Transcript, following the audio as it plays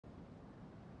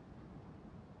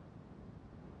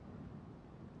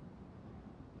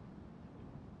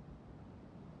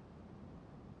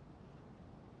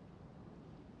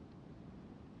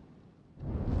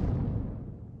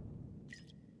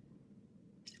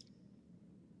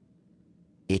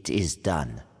It is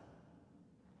done.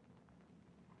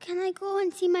 Can I go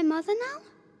and see my mother now?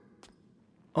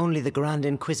 Only the Grand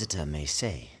Inquisitor may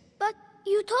say. But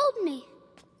you told me.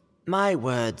 My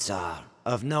words are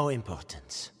of no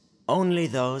importance. Only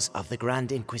those of the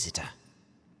Grand Inquisitor.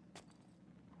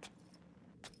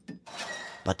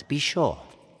 But be sure,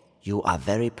 you are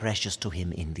very precious to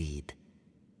him indeed.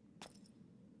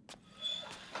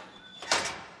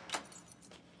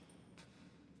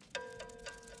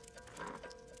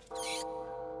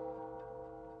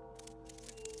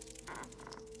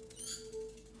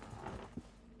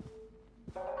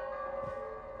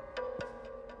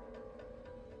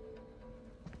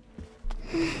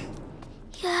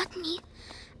 You hurt me.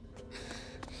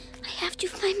 I have to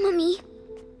find Mommy.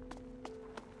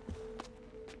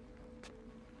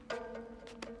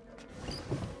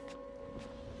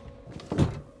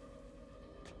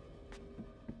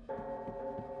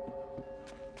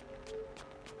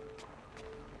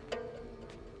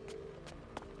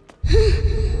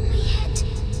 My head.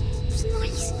 It's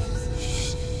noise.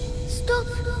 Shh. Stop.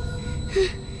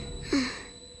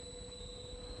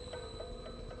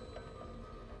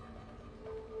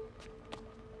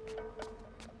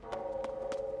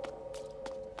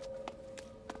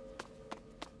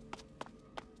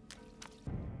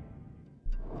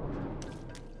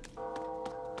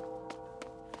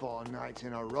 Four nights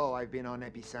in a row I've been on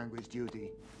Episanguis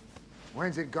duty.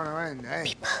 When's it gonna end,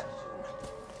 eh?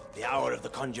 The hour of the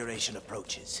conjuration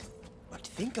approaches. But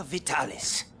think of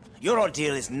Vitalis. Your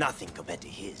ordeal is nothing compared to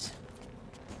his.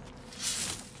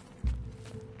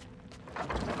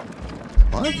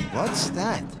 What? What's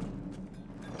that?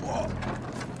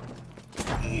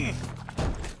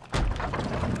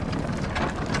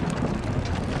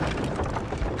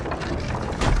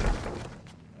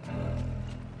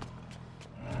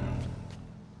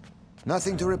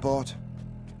 Nothing to report.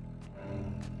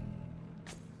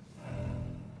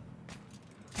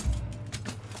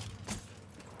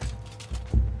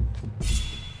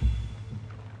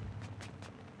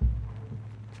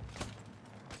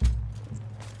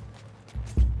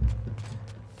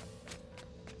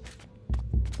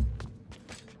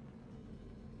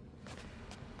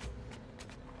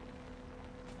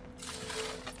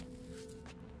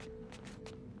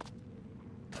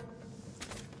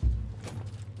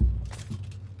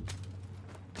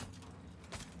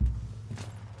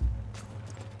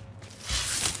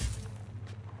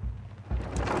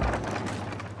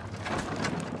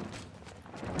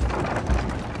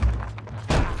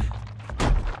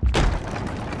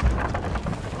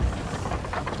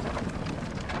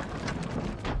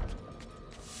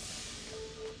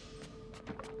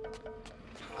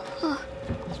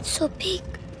 So big.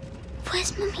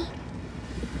 Where's Mommy?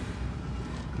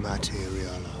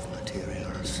 Material of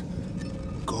materials.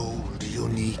 Gold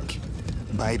unique.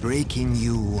 By breaking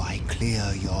you, I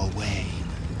clear your way.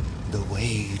 The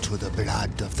way to the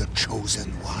blood of the Chosen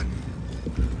One.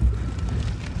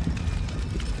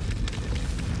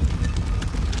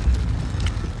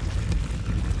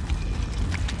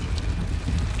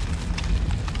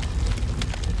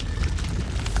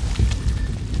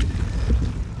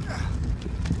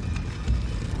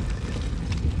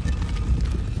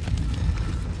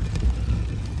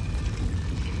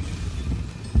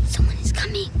 Someone is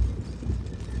coming.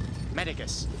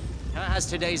 Medicus, how has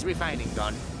today's refining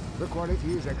gone? The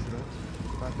quality is excellent,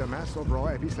 but the mass of raw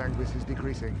episanguis is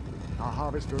decreasing. Our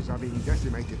harvesters are being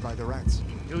decimated by the rats.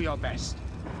 Do your best.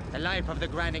 The life of the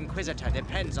Grand Inquisitor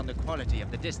depends on the quality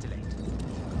of the distillate.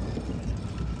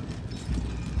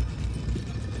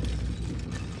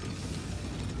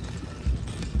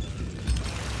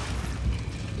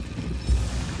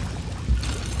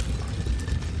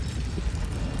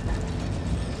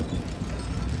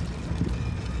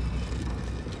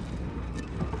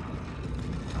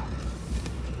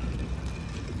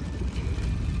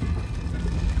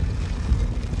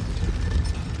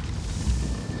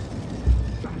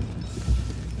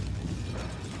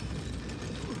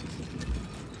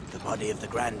 The body of the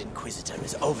Grand Inquisitor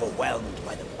is overwhelmed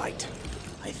by the bite.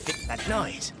 I think that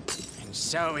noise. And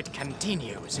so it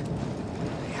continues.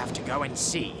 I have to go and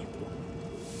see.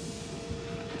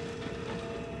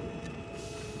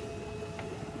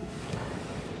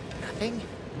 Nothing?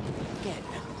 Again.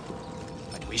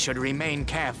 But we should remain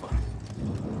careful.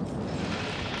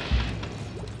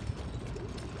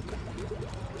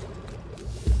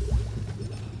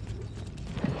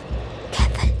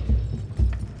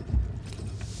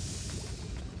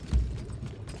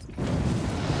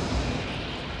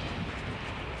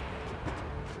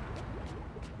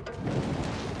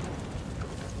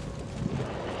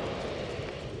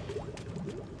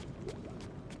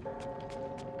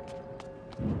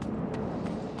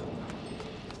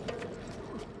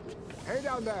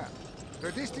 down there.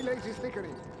 The distillate is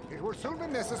thickening. It will soon be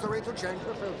necessary to change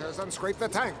the filters and scrape the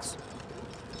tanks.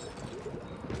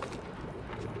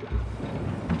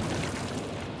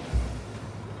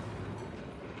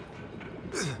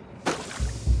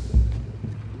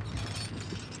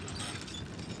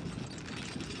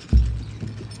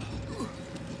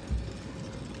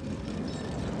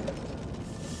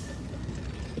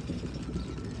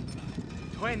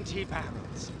 $20.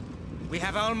 We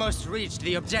have almost reached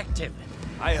the objective.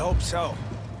 I hope so.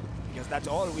 Because that's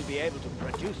all we'll be able to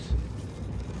produce.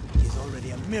 It is already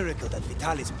a miracle that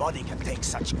Vitalis' body can take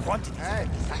such quantities. Hey,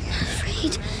 Not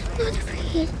afraid. Not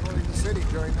afraid. in the city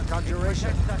during the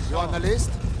conjuration. You on the list?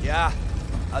 Yeah.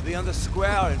 I'll be on the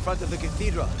square in front of the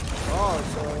cathedral. Oh,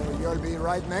 so you'll be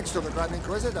right next to the Grand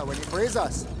Inquisitor when he frees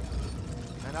us.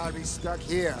 And I'll be stuck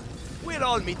here. We'll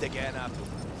all meet again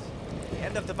afterwards. The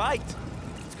end of the bite.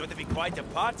 It's going to be quite a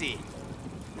party.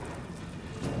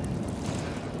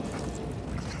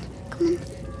 Come on.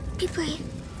 Be brave.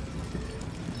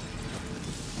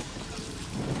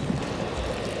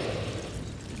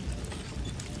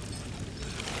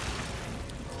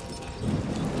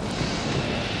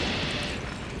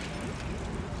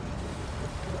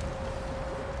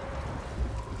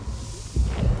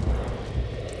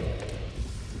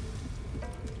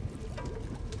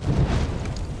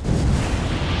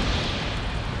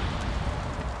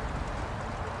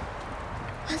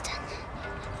 Well done.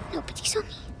 Nobody saw me.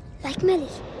 Like Melly.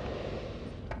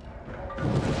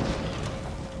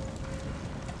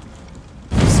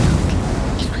 The smoke.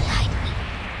 It will hide me.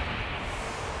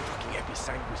 Fucking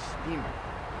episanguis steam.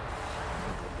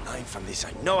 Lying from this,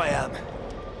 I know I am.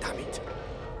 Damn it.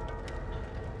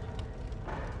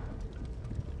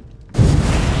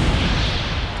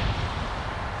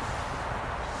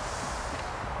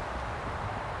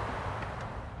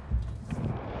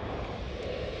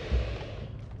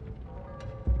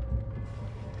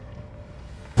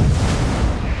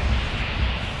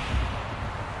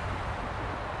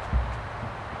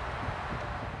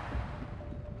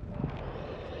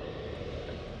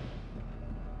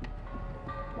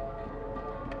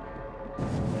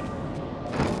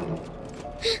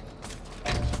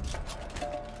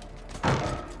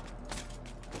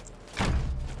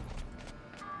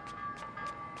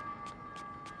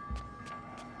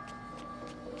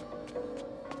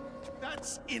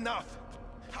 That's enough!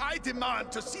 I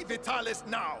demand to see Vitalis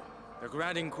now! The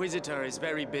Grand Inquisitor is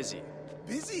very busy.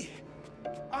 Busy?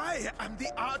 I am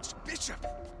the Archbishop!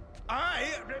 I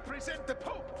represent the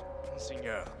Pope!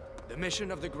 Monseigneur, the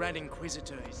mission of the Grand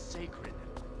Inquisitor is sacred.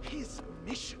 His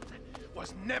mission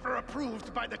was never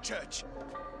approved by the Church.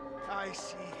 I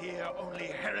see here only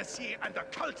heresy and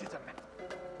occultism.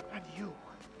 And you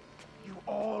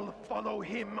all follow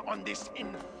him on this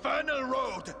infernal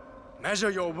road!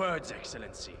 Measure your words,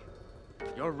 Excellency.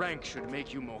 Your rank should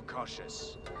make you more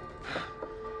cautious.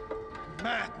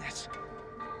 Madness!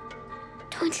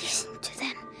 Don't listen to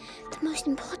them. The most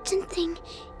important thing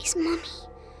is Mommy.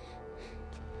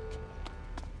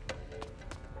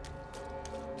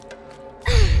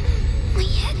 My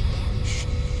head.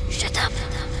 Shut up.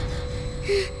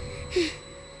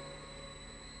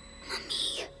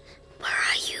 Mommy, where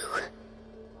are you?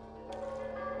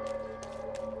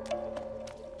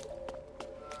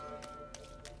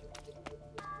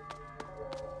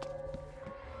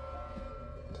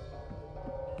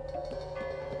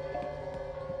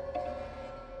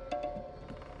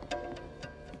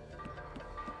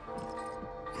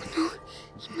 Oh no,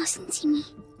 he mustn't see me.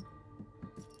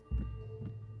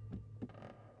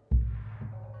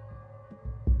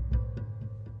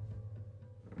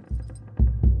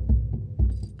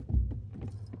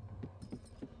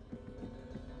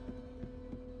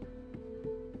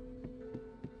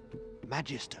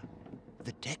 Magister,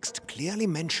 the text clearly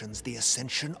mentions the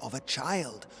ascension of a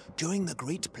child during the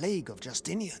Great Plague of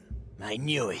Justinian. I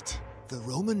knew it. The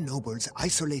Roman nobles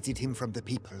isolated him from the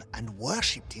people and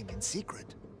worshipped him in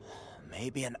secret.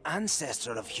 Maybe an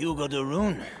ancestor of Hugo de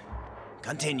Rune.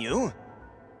 Continue.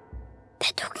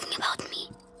 They're talking about me.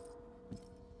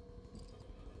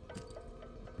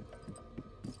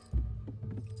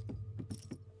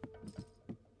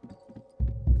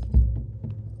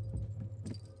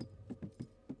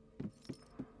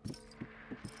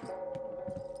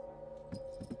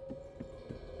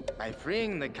 By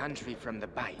freeing the country from the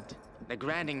Bite, the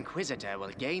Grand Inquisitor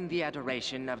will gain the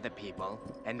adoration of the people,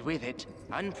 and with it,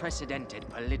 unprecedented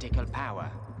political power.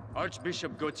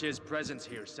 Archbishop Gautier's presence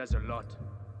here says a lot.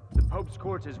 The Pope's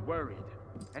court is worried,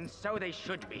 and so they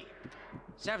should be.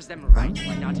 Serves them right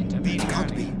by not intervening. It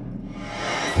can't early. be.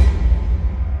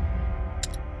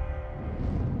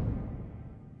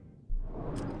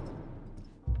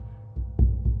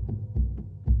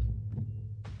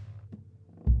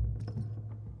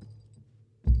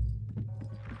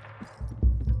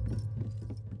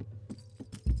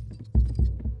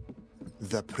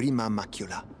 The prima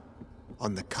macula,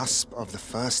 on the cusp of the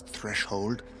first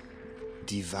threshold,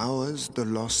 devours the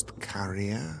lost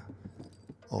carrier,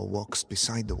 or walks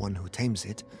beside the one who tames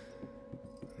it.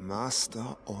 Master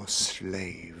or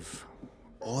slave,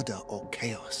 order or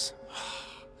chaos.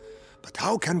 But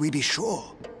how can we be sure?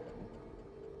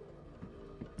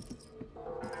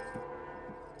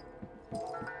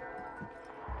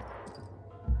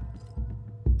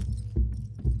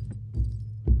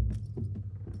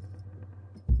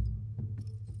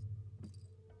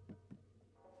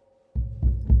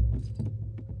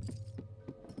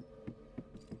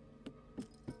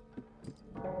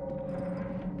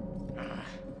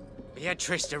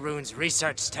 Beatrice de Rune's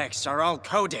research texts are all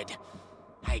coded.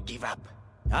 I give up.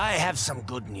 I have some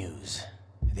good news.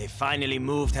 They finally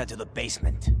moved her to the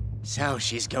basement. So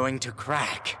she's going to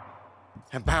crack.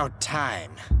 About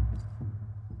time.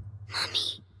 Mommy.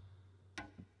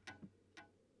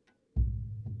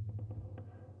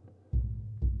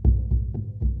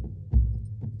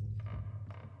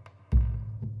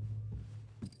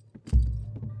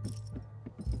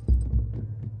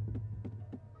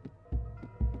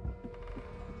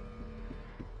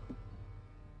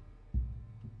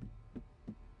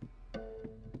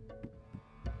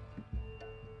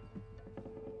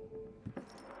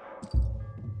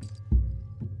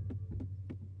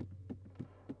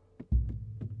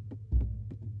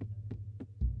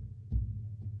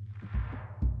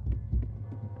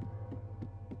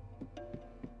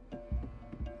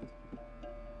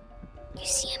 You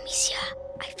see, Amicia,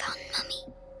 I found Mummy.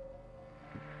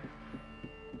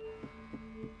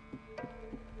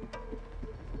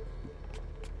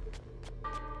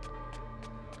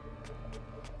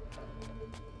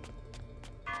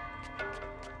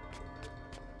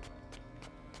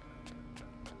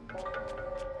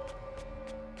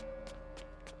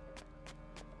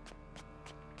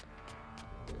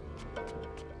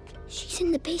 She's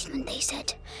in the basement, they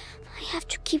said. I have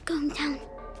to keep going down.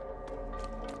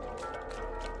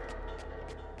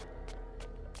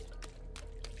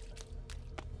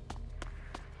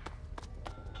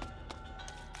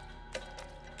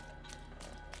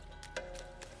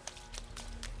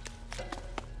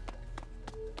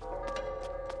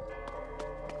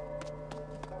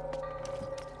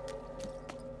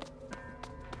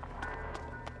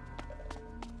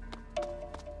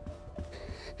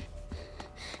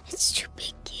 It's too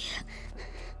big here.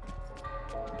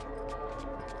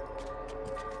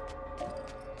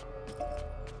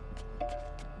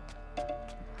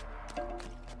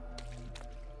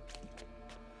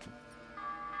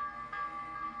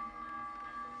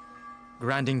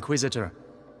 Grand Inquisitor,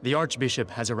 the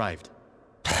Archbishop has arrived.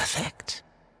 Perfect.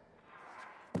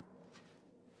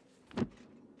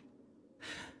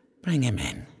 Bring him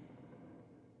in.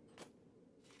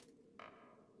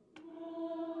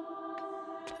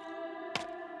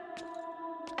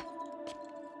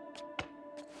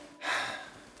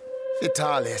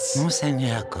 Vitalis.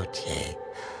 Monseigneur Gautier,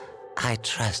 I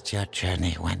trust your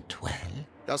journey went well.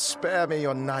 Now spare me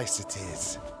your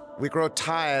niceties. We grow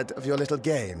tired of your little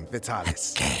game,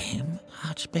 Vitalis. A game,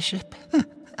 Archbishop?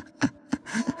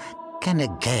 Can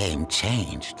a game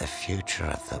change the future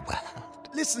of the world?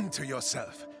 Listen to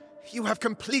yourself. You have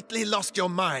completely lost your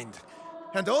mind.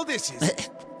 And all this is...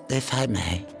 If I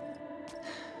may,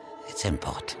 it's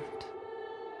important.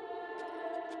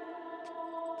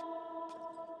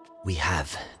 We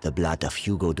have the blood of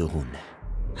Hugo de Rune.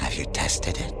 Have you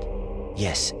tested it?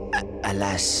 Yes.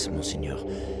 Alas, Monseigneur.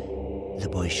 The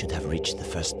boy should have reached the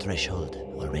first threshold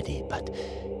already, but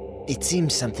it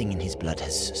seems something in his blood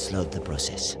has slowed the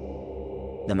process.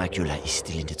 The macula is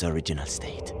still in its original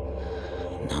state.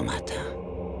 No matter.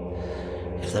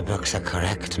 If the books are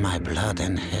correct, my blood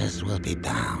and his will be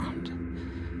bound.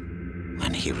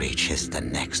 When he reaches the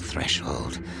next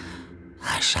threshold,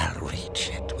 I shall reach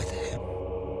it with him.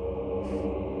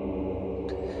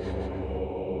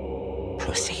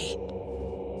 Proceed.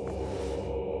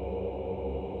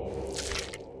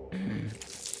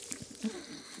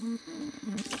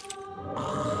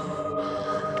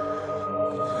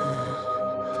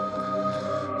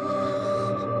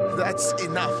 That's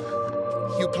enough.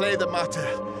 You play the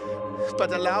martyr.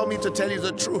 But allow me to tell you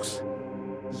the truth.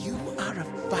 You are a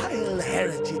vile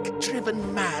heretic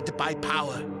driven mad by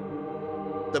power.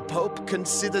 The Pope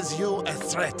considers you a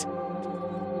threat.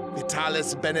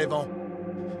 Vitalis Benevent,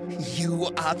 you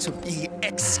are to be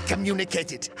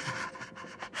excommunicated.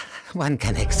 One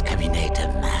can excommunicate a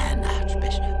man,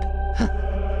 Archbishop,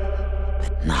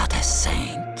 but not a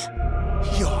saint.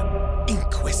 Your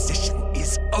Inquisition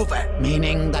is over.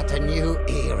 Meaning that a new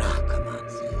era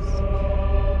commences.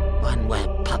 One where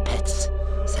puppets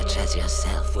such as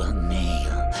yourself will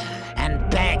kneel and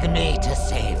to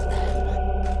save them.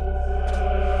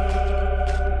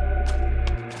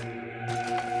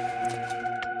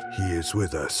 He is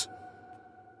with us.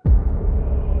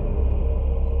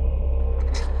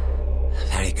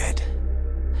 Very good.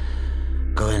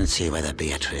 Go and see whether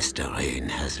Beatrice Doreen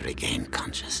has regained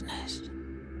consciousness.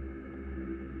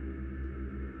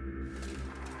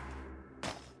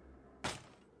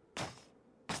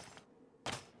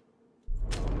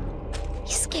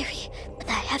 He's scary, but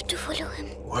I have to follow him.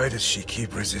 Why does she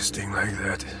keep resisting like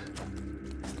that?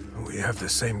 We have the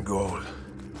same goal.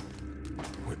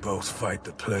 We both fight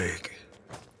the plague.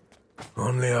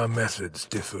 Only our methods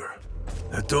differ.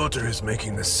 Her daughter is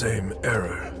making the same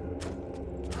error.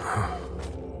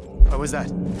 What was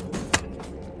that?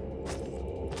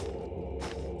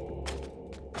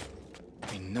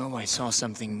 I know I saw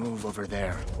something move over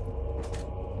there.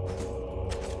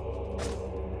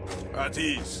 At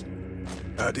ease.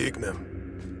 Ad ignem.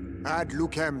 Ad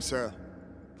lucem, sir.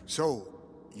 So,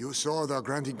 you saw the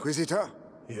Grand Inquisitor?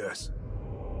 Yes.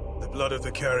 The blood of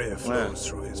the carrier flows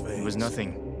through his veins. It was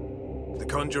nothing. The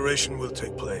conjuration will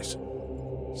take place.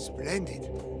 Splendid.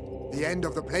 The end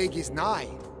of the plague is nigh.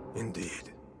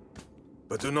 Indeed.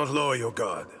 But do not lower your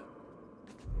guard.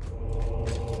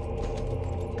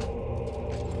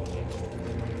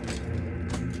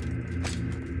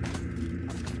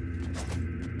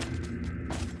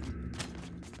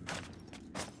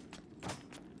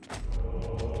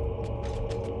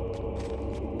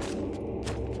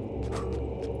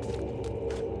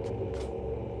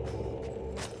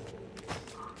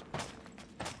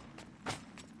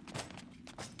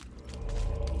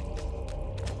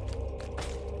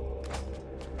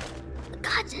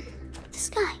 Garden, the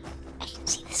sky. I can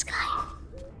see the sky.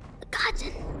 The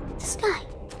garden, the sky.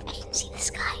 I can see the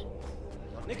sky.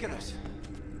 Nicholas,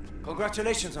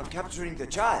 congratulations on capturing the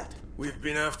child. We've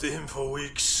been after him for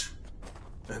weeks.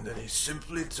 And then he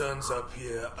simply turns up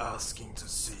here asking to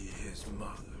see his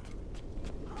mother.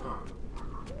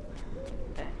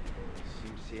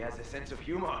 Seems he has a sense of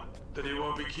humor. That he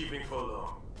won't be keeping for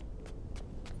long.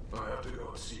 I have to go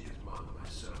and see his mother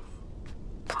myself.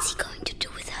 What's he going to do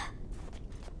with her?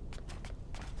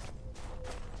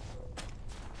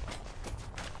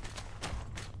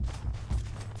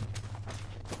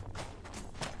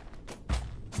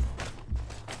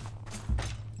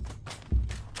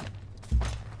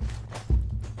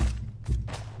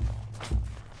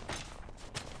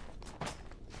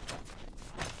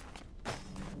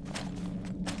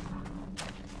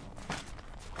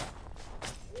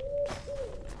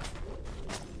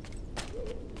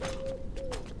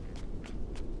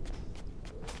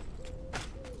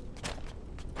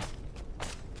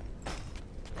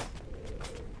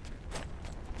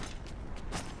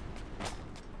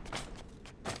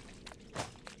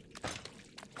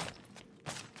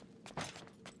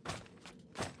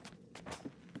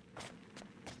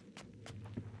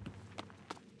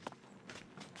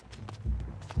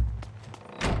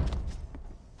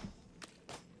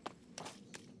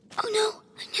 Oh no!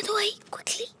 Another way!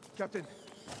 Quickly! Captain,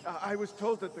 I was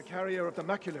told that the carrier of the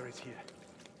macula is here.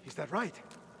 Is that right?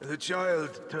 The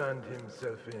child turned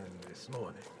himself in this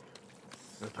morning.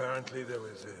 Apparently there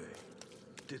was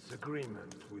a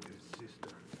disagreement with his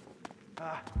sister.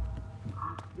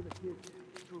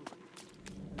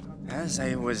 As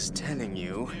I was telling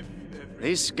you,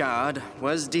 this guard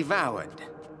was devoured,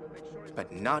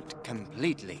 but not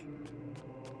completely.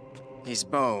 His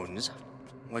bones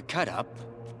were cut up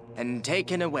and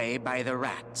taken away by the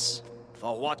rats.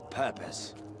 For what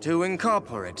purpose? To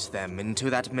incorporate them into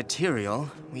that material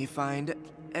we find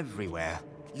everywhere.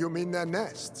 You mean their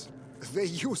nests? They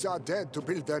use our dead to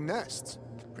build their nests.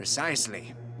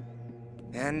 Precisely.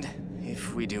 And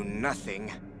if we do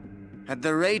nothing, at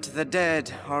the rate the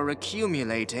dead are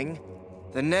accumulating,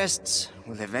 the nests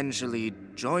will eventually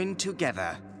join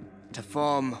together to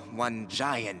form one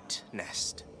giant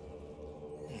nest.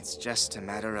 It's just a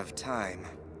matter of time.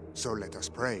 So let us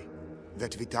pray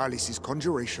that Vitalis'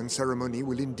 conjuration ceremony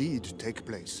will indeed take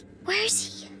place. Where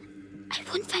is he? I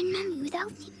won't find Mommy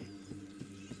without him.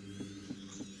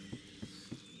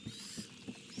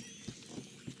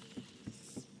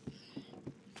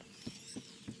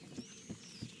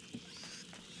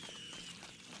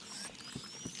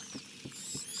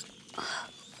 Oh,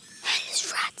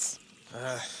 hellish rats.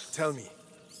 Tell me,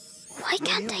 Why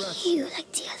can't I hear you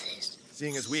like the others?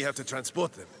 seeing as we have to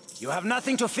transport them, You have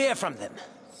nothing to fear from them.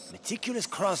 Meticulous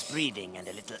crossbreeding and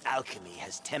a little alchemy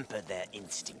has tempered their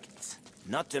instincts.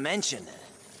 Not to mention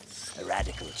a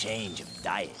radical change of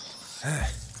diet.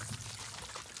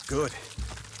 good.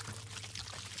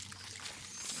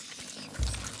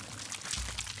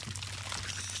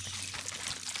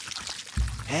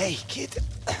 Hey, kid.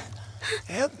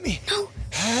 Help me. No.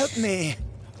 Help me.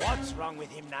 What's wrong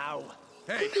with him now?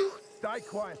 Hey, die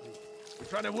quietly. We're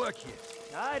trying to work here.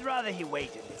 I'd rather he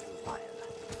wait a little while.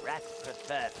 Rats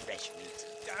prefer fresh meat.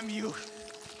 Damn you.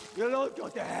 You'll all go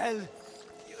to hell.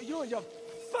 You and your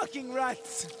fucking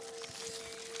rats.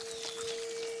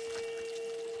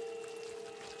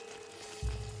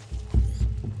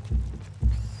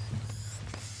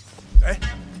 Eh?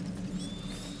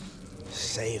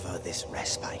 Savor this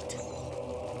respite.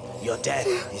 Your death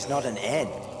is not an end,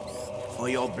 for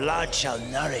your blood shall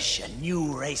nourish a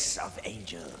new race of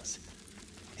angels.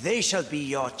 They shall be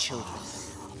your children,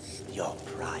 your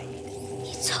pride.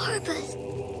 It's horrible.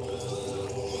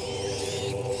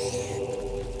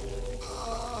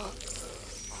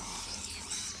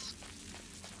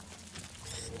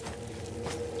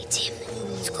 It's him.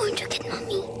 He's going to get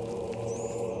Mommy.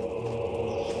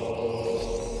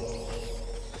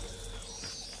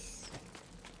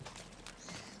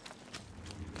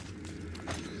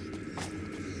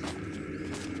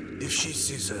 If she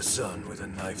sees her son with a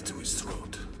knife to his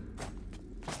throat,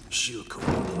 she'll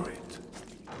cooperate.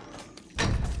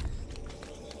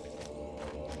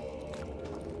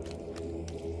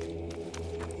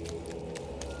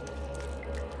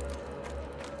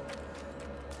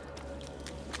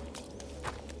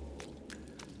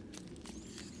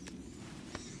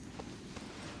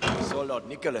 Saw Lord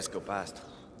Nicholas go past.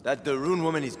 That the Rune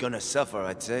woman is gonna suffer,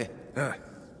 I'd say. Ah,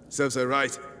 serves her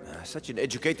right. Such an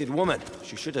educated woman.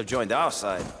 She should have joined our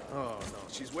side. Oh, no,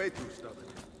 she's way too stubborn.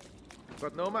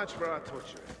 But no match for our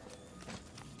torturer.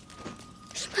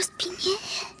 He must be near.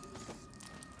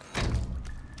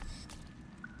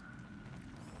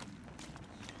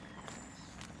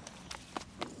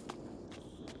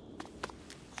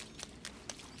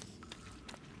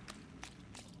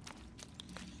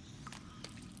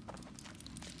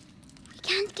 We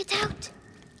can't get out.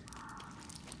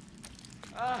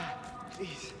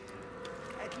 Please.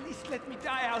 At least let me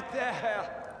die out there.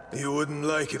 You wouldn't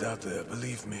like it out there,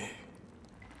 believe me.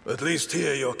 At least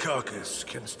here your carcass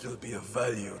can still be of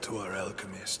value to our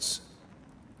alchemists.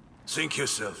 Think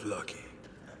yourself lucky.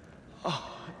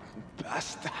 Oh,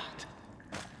 bastard.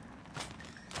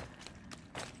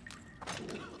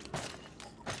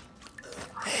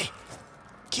 Hey,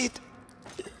 kid.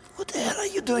 What the hell are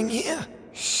you doing here?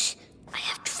 Shh. I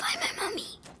have to find my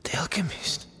mommy. The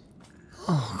alchemist.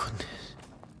 Oh,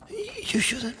 goodness. You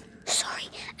shouldn't. Sorry,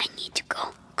 I need to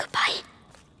go. Goodbye.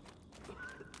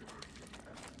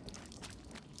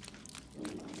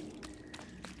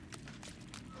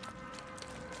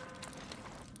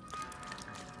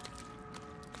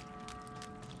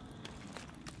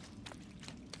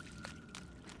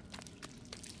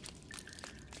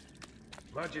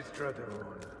 Magistrator,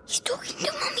 He's talking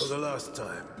to for Mommy. the last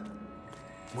time,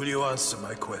 will you answer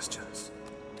my questions?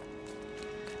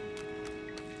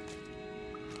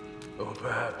 Or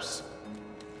perhaps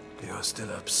you're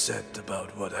still upset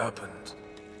about what happened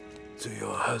to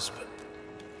your husband.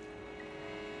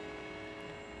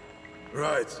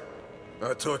 Right.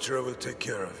 Our torturer will take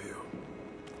care of you.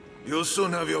 You'll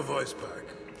soon have your voice back.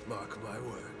 Mark my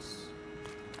words.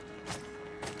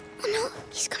 Oh no,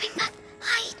 he's coming back.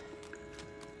 Hide.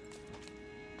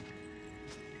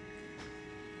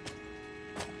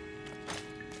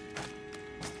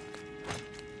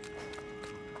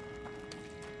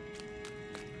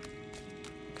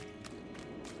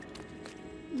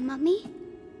 Mommy?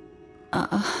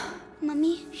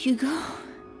 Mommy? Hugo?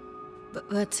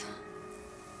 But...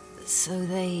 So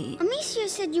they... Amicia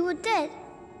said you were dead,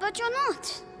 but you're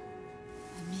not.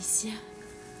 Amicia?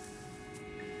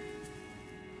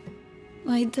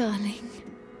 My darling.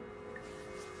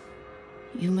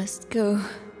 You must go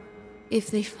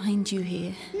if they find you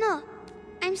here. No,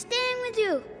 I'm staying with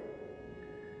you.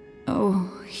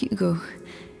 Oh, Hugo.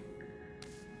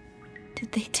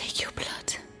 Did they take your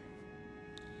blood?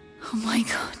 Oh my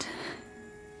God.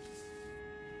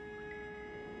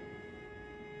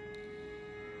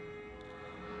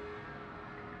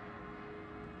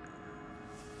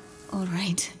 All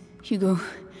right, Hugo.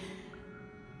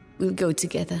 We'll go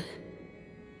together.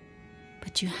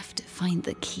 But you have to find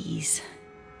the keys.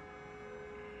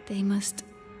 They must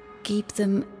keep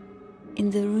them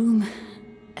in the room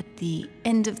at the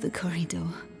end of the corridor.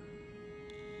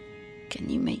 Can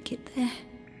you make it there?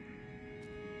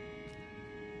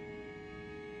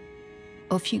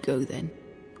 Off you go, then.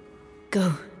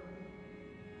 Go.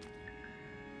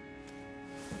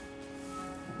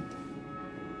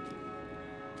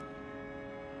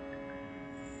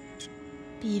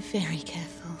 Be very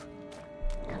careful.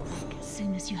 Come back as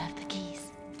soon as you have the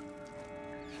keys.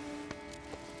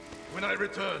 When I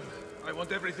return, I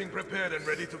want everything prepared and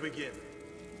ready to begin.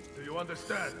 Do you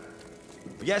understand?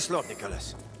 Yes, Lord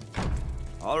Nicholas.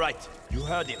 All right, you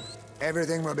heard him.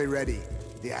 Everything will be ready.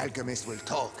 The alchemist will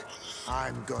talk.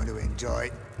 I'm going to enjoy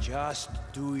it. Just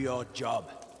do your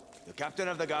job. The captain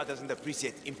of the guard doesn't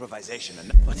appreciate improvisation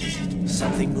and... What is it?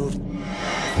 Something moved.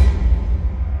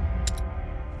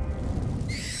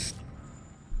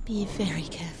 Be very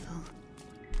careful.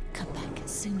 Come back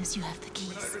as soon as you have the keys.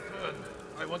 When I return,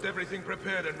 I want everything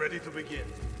prepared and ready to begin.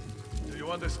 Do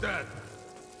you understand?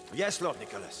 Yes, Lord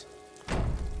Nicholas.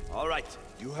 All right,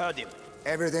 you heard him.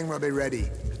 Everything will be ready.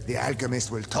 The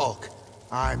alchemist will talk.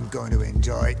 I'm going to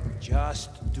enjoy it. Just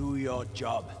do your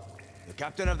job. The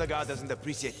captain of the guard doesn't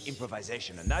appreciate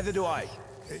improvisation, and neither do I.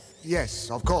 Yes,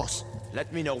 of course.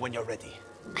 Let me know when you're ready.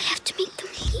 I have to make them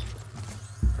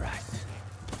leave. Right.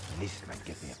 This might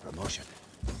get me a promotion.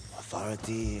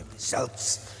 Authority,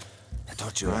 results. The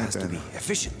torture has to be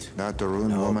efficient. That the rune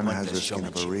No woman has pointless the skin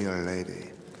of a showmanship. real lady.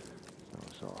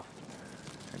 So soft.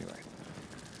 Anyway,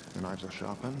 the knives are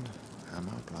sharpened,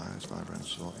 hammer, pliers, vibrant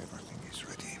saw, everything is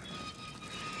ready.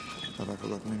 Have I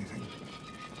forgotten anything?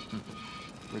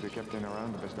 With the captain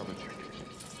around, let's double check.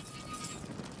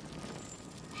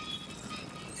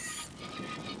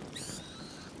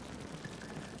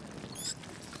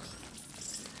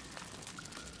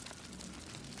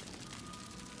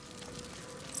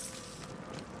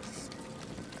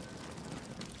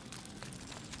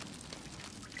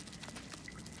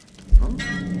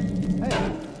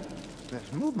 Hey,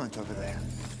 there's movement over there.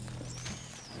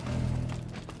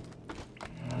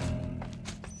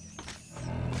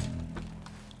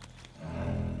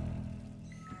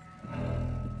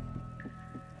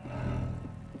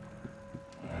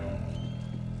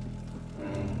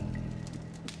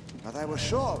 But I was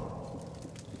sure.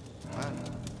 Well,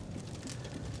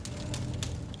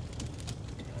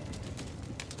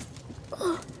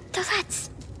 Oh, the rats.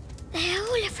 They're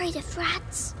all afraid of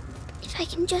rats. If I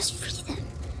can just free them.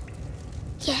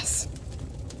 Yes.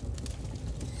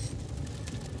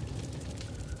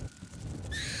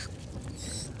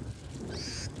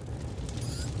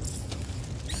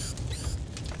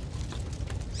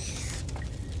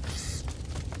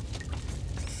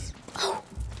 Oh,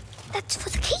 that's for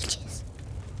the cages.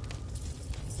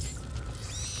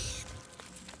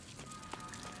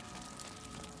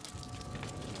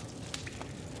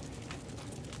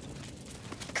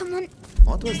 Come on.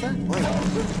 what was that?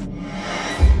 Wait.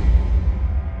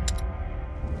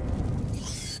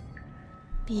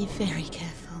 Be very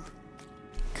careful.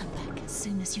 Come back as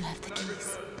soon as you have the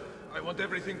keys. I want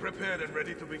everything prepared and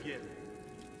ready to begin.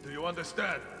 Do you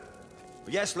understand?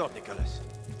 Yes, Lord Nicholas.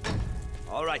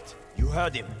 All right, you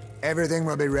heard him. Everything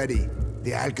will be ready.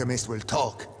 The alchemist will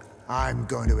talk. I'm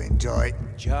going to enjoy it.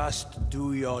 Just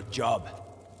do your job.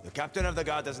 The captain of the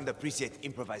guard doesn't appreciate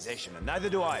improvisation, and neither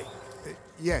do I.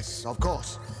 Yes, of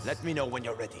course. Let me know when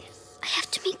you're ready. I have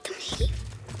to make them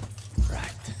leave.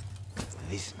 Right.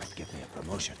 This might get me a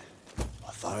promotion.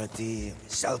 Authority,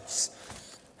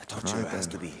 results. The torture has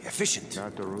to be efficient.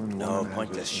 That the rune No woman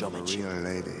pointless has the skin of a showmanship.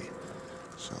 real lady.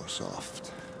 So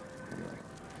soft. Anyway,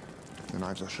 the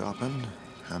knives are sharpened,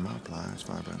 hammer, pliers,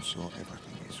 vibrant saw,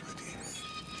 everything is ready.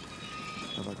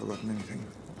 Have I forgotten anything?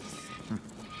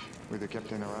 With the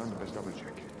captain around, let's double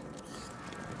check.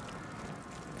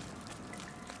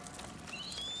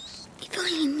 If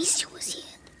only Amicia was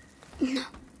here. No,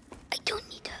 I don't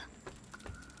need her.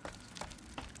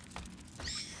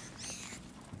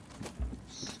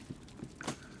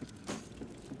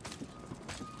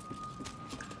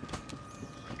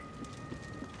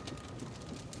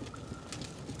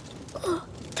 Oh,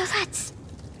 the rats.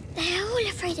 They're all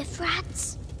afraid of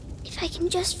rats. If I can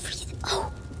just free them.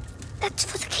 Oh, that's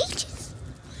for the cages.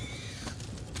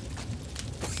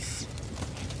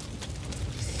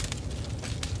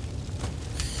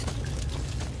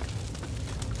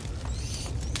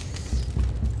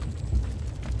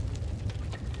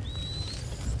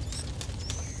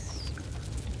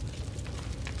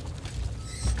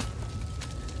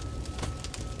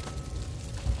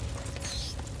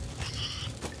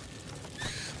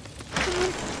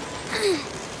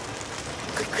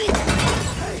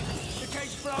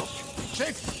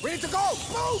 Ready to go!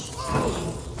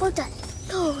 Move! Well done.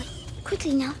 Go away.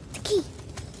 Quickly now. The key.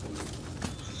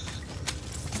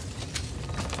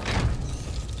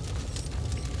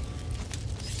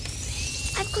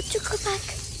 I've got to go back.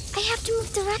 I have to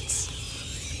move the rats.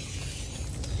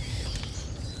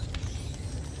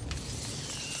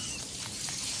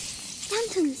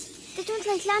 Lanterns. They don't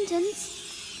like lanterns.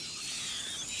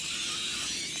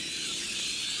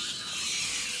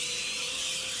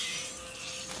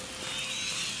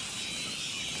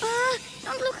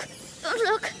 Don't look! Don't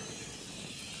look!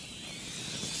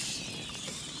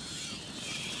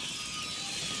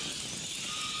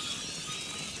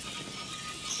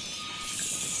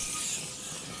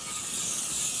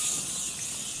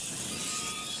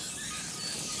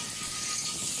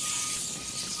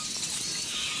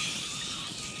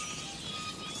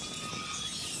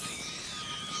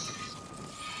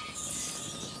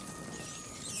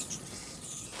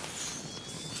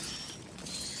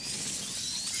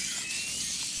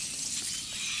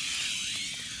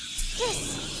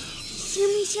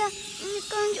 Amicia, I'm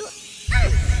going to...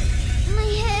 My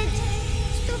head!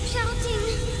 Stop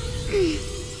shouting!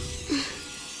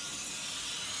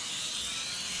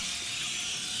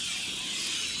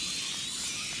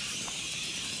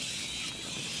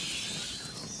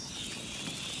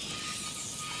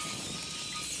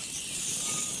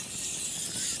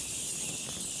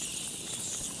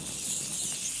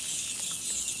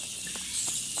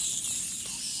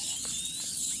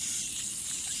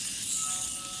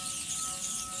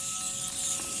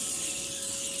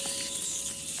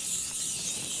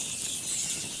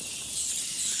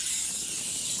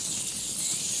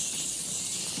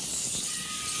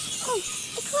 Oh,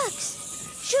 it works!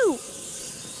 Shoo!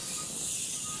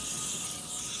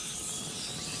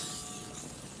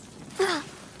 Ah,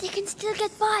 they can still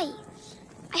get by.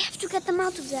 I have to get them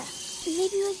out of there.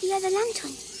 Maybe with the other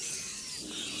lantern.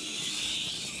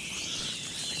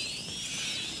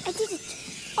 I did it.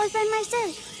 All by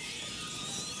myself.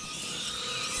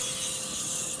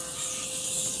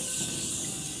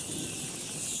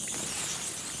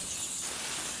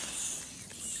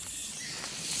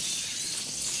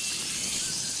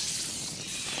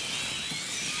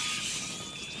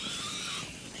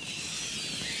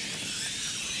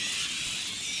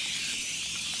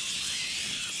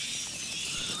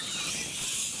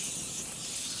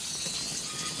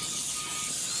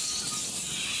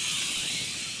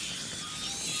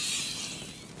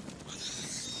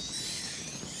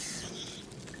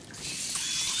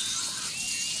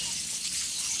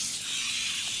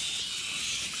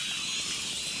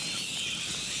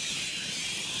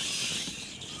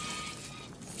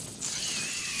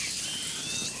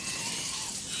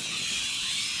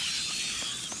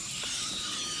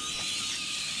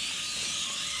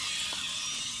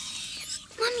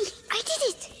 Mommy, I did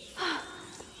it!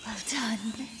 Well done.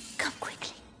 Come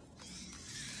quickly.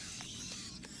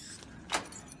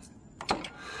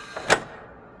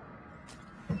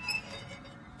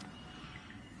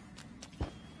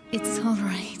 It's all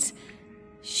right.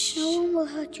 Shh. No one will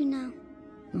hurt you now.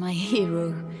 My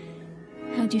hero.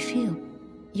 How do you feel?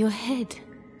 Your head.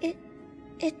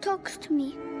 It talks to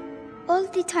me. All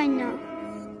the time now.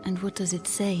 And what does it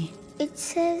say? It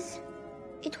says...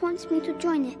 it wants me to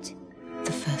join it.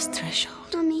 The first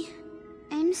threshold. Mommy,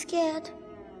 I'm scared.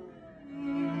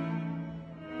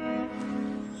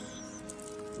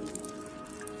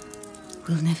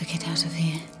 We'll never get out of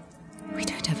here. We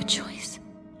don't have a choice.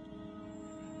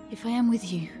 If I am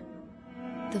with you,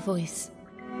 the voice,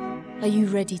 are you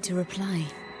ready to reply?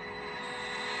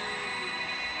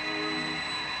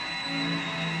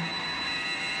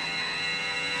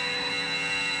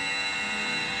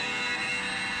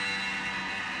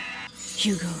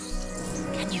 Hugo,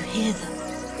 can you hear them?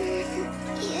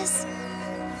 Yes.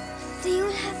 They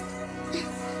all have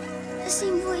the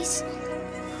same voice.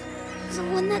 The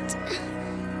one that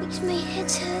makes my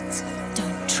head hurt.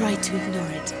 Don't try to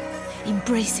ignore it.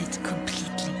 Embrace it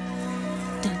completely.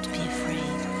 Don't be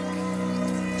afraid.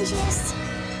 Yes.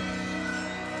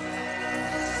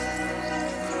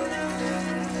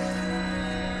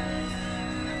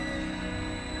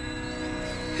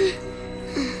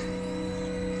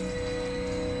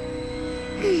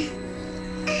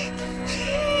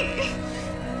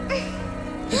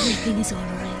 Everything is all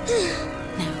right.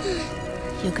 Now,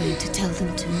 you're going to tell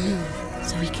them to move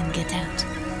so we can get out.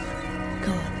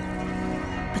 Go on,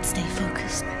 but stay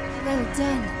focused. Well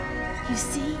done. You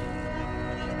see?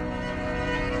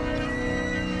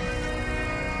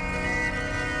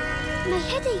 My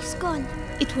headache's gone.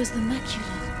 It was the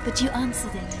macula, but you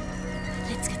answered it.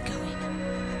 Let's get going.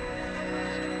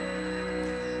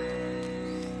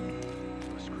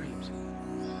 Those screams.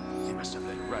 They must have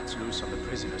let rats loose on the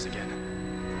prisoners again.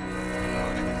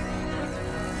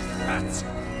 Rats!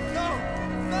 No!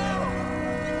 No!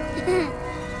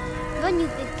 Run, you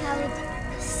big coward.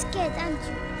 Scared, aren't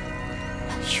you?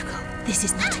 Hugo, this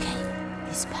is not a game.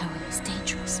 This power is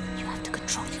dangerous. You have to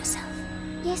control yourself.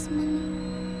 Yes, Mommy.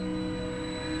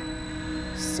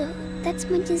 So, that's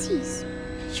my disease.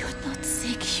 You're not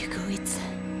sick, Hugo. It's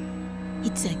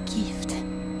a gift.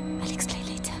 I'll explain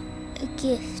later. A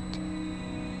gift.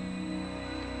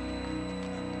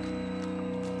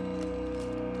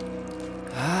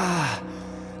 Ah,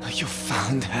 you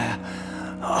found her.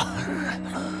 Oh,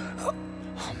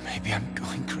 maybe I'm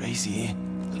going crazy.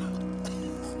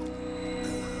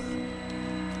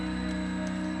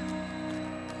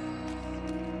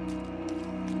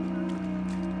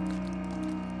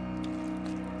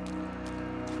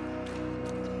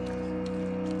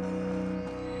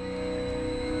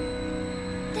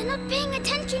 They're not paying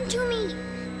attention to me.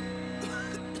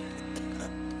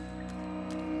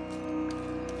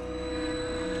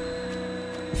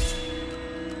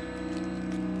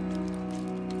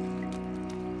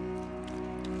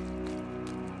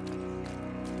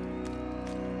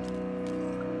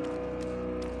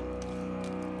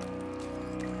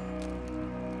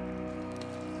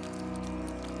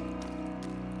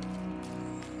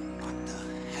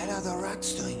 are the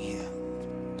rats doing here?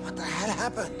 What the hell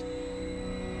happened?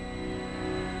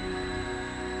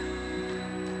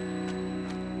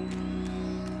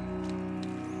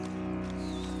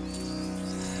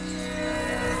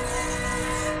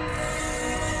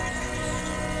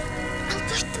 I'll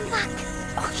push them back.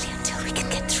 Only until we can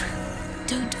get through.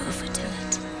 Don't overdo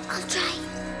it. I'll try.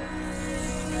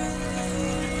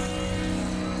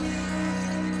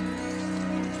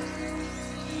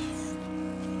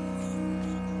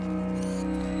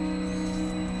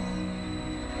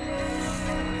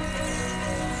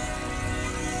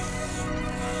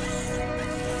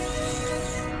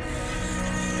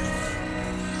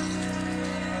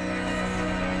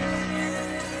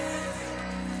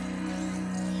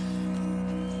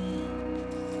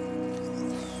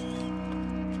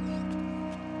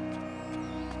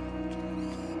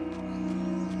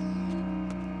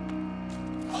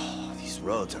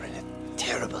 Roads are in a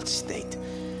terrible state.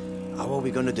 How are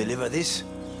we going to deliver this?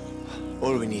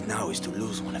 All we need now is to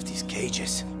lose one of these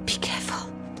cages. Be careful.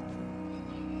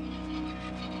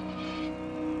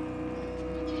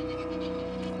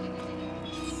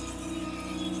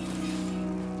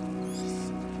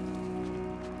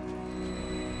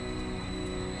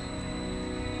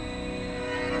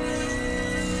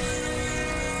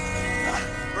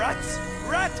 Rats!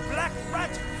 Rat! Black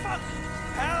rat! Fuck!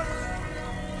 Help!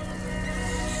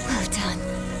 Well done.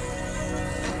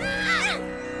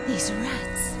 These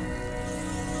rats.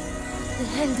 The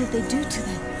hell did they do to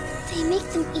them? They make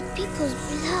them eat people's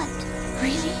blood.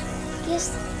 Really?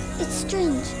 Yes, it's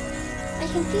strange. I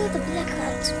can feel the black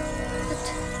rats, but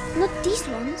not these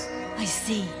ones. I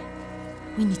see.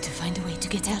 We need to find a way to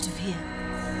get out of here.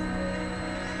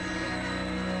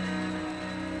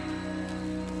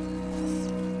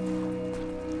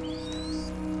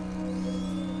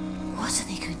 What are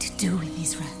they going to do with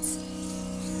these rats?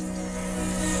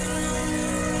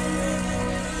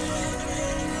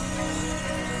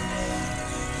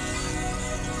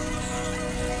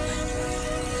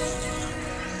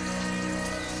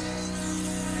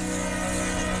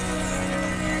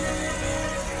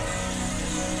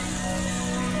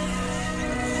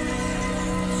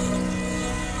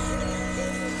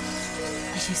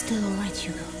 Are you still alright,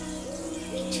 Hugo?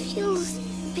 It feels a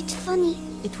bit funny.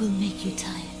 It will make you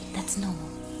tired. That's normal.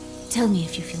 Tell me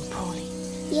if you feel poorly.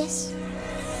 Yes.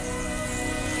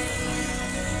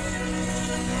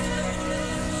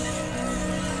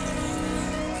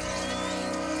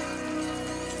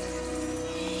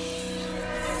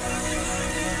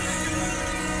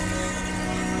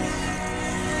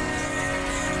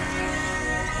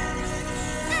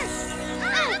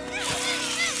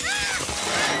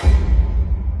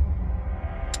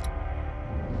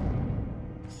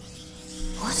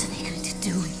 What are they going to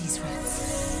do with these rats?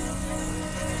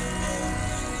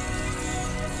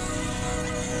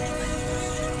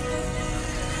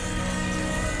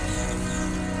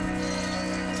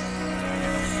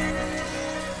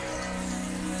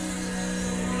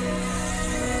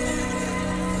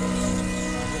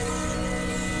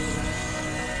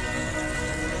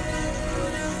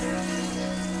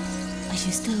 Are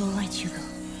you still alright, Hugo?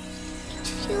 It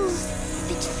feels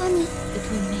a bit funny. It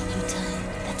will make you tired.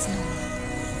 That's normal.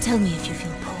 Tell me if you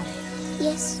feel poorly.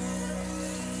 Yes.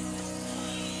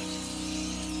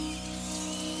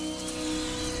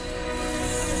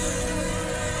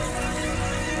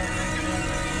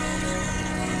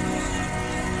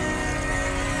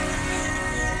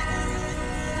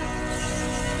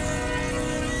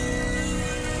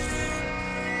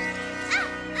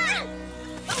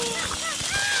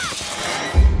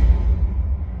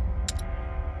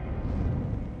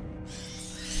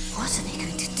 What are they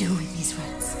going to do with these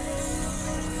rats?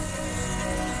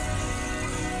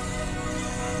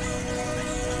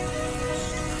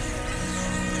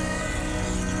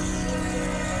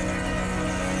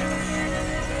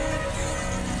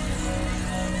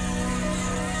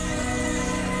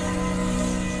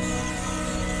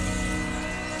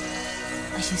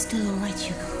 Are you still alright,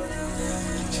 Hugo?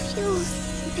 It feels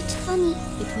a bit funny.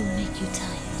 It will make you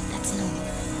tired. That's normal.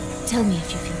 Tell me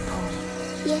if you feel poorly.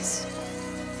 Yes.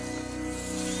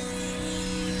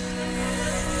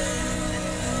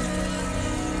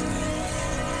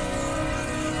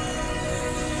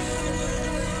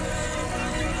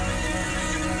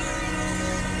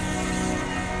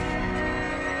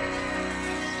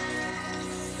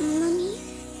 Mommy,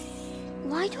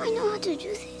 why do I know how to do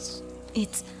this?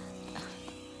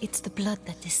 It's the blood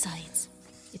that decides.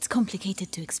 It's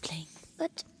complicated to explain.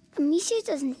 But Amicia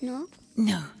doesn't know.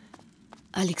 No.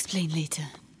 I'll explain later.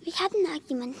 We had an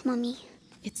argument, Mommy.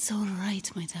 It's all right,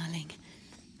 my darling.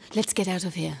 Let's get out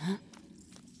of here, huh?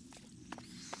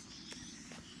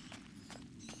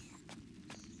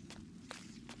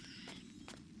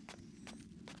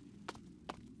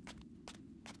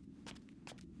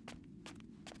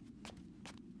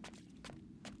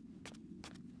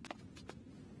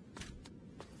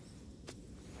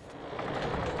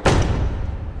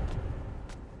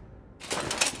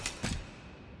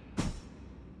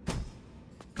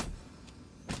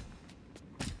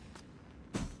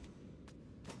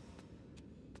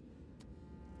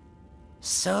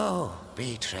 So,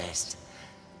 Beatrice,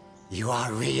 you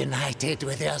are reunited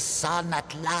with your son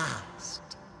at last.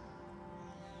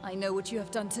 I know what you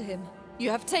have done to him.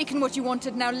 You have taken what you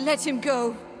wanted, now let him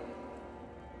go.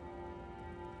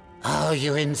 Oh,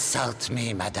 you insult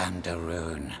me, Madame de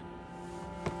Rune.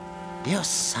 Your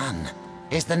son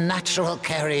is the natural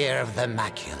carrier of the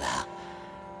macula,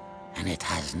 and it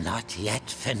has not yet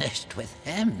finished with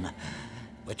him,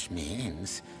 which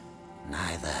means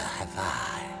neither have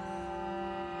I.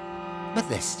 But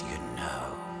this you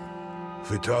know.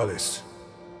 Vitalis,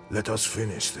 let us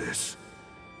finish this.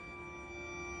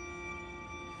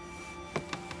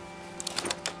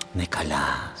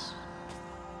 Nicholas,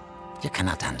 you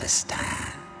cannot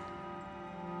understand.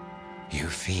 You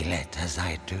feel it as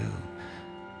I do.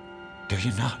 Do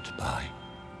you not, boy?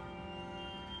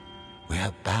 We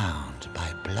are bound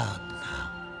by blood now.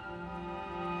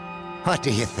 What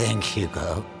do you think,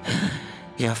 Hugo?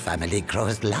 Your family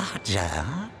grows larger,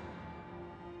 huh?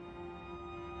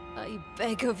 I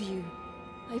beg of you.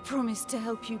 I promise to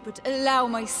help you, but allow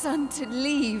my son to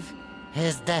leave.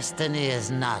 His destiny is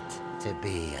not to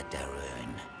be a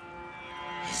Darun.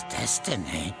 His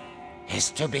destiny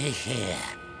is to be here,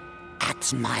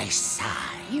 at my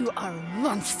side. You are a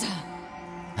monster.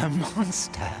 A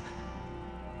monster?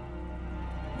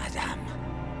 Madame,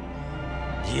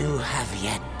 you have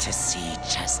yet to see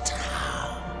just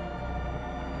how.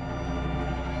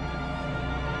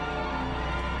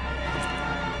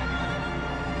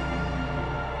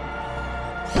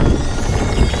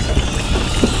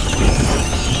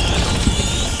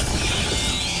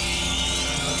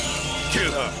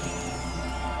 Kill her!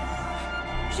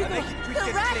 Hugo,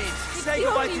 the rats! Say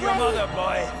goodbye to your mother,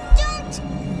 boy! Don't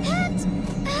hurt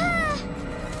her!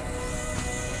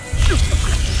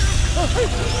 Oh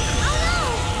no!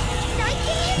 Did I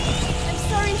kill him? I'm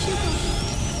sorry, Hugo.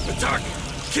 Attack!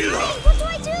 Kill her! What do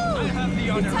I do? I have the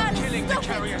honor of Vitalis, killing the stop it.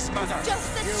 carrier's mother. Just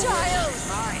a child!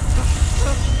 Mine.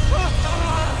 I'm scared!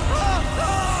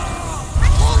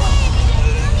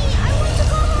 Mommy, I want to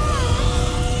go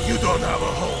home! You don't have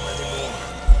a home anymore.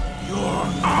 You're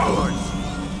ours!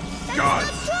 That's God!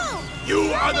 not true! You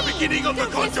are the beginning of the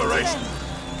Don't listen to conjuration!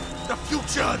 them. The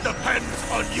future depends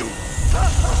on you! Why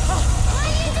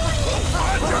are you doing this?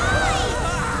 Why?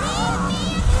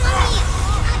 Mommy,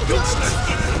 Useless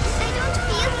idiot! I don't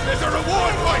feel... There's a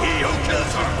reward for he who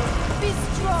kills her! Be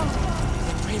strong!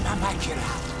 Prima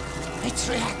macula. It's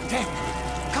reacting.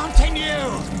 Continue!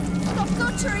 Stop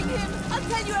torturing him! I'll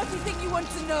tell you everything you want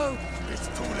to know! It's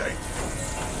too late.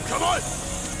 Come on!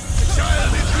 The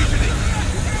child is weakening!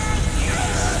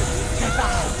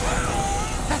 Goodbye.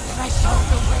 The threshold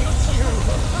awaits you.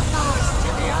 Pass to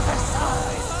the other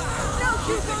side. No,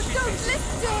 Hugo, don't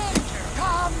listen to him!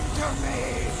 Come to me.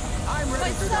 I'm My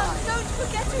ready to son, die. don't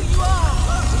forget who you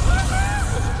are!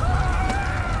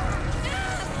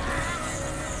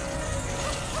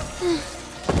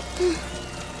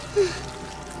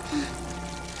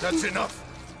 That's enough!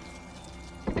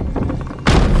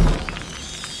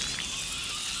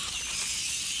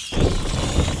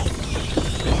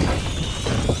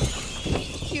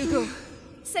 Hugo,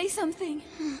 say something.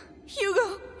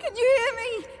 Hugo, can you hear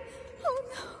me? Oh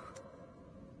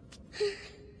no.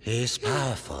 He's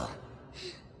powerful,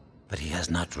 but he has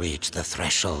not reached the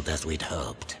threshold as we'd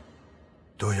hoped.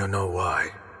 Do you know why?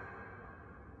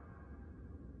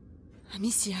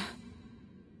 Amicia.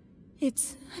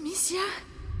 It's Amicia.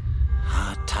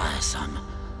 How tiresome.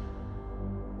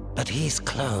 But he's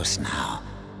close now,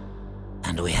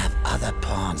 and we have other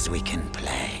pawns we can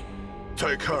play.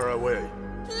 Take her away.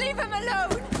 Leave him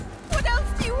alone! What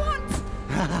else do you want?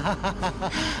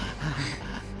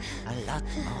 A lot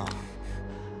more.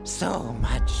 So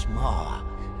much more.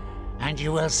 And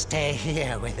you will stay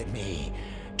here with me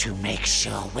to make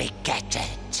sure we get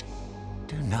it.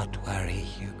 Do not worry,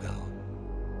 Hugo.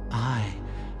 I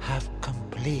have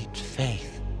complete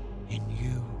faith in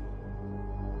you.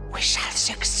 We shall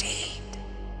succeed.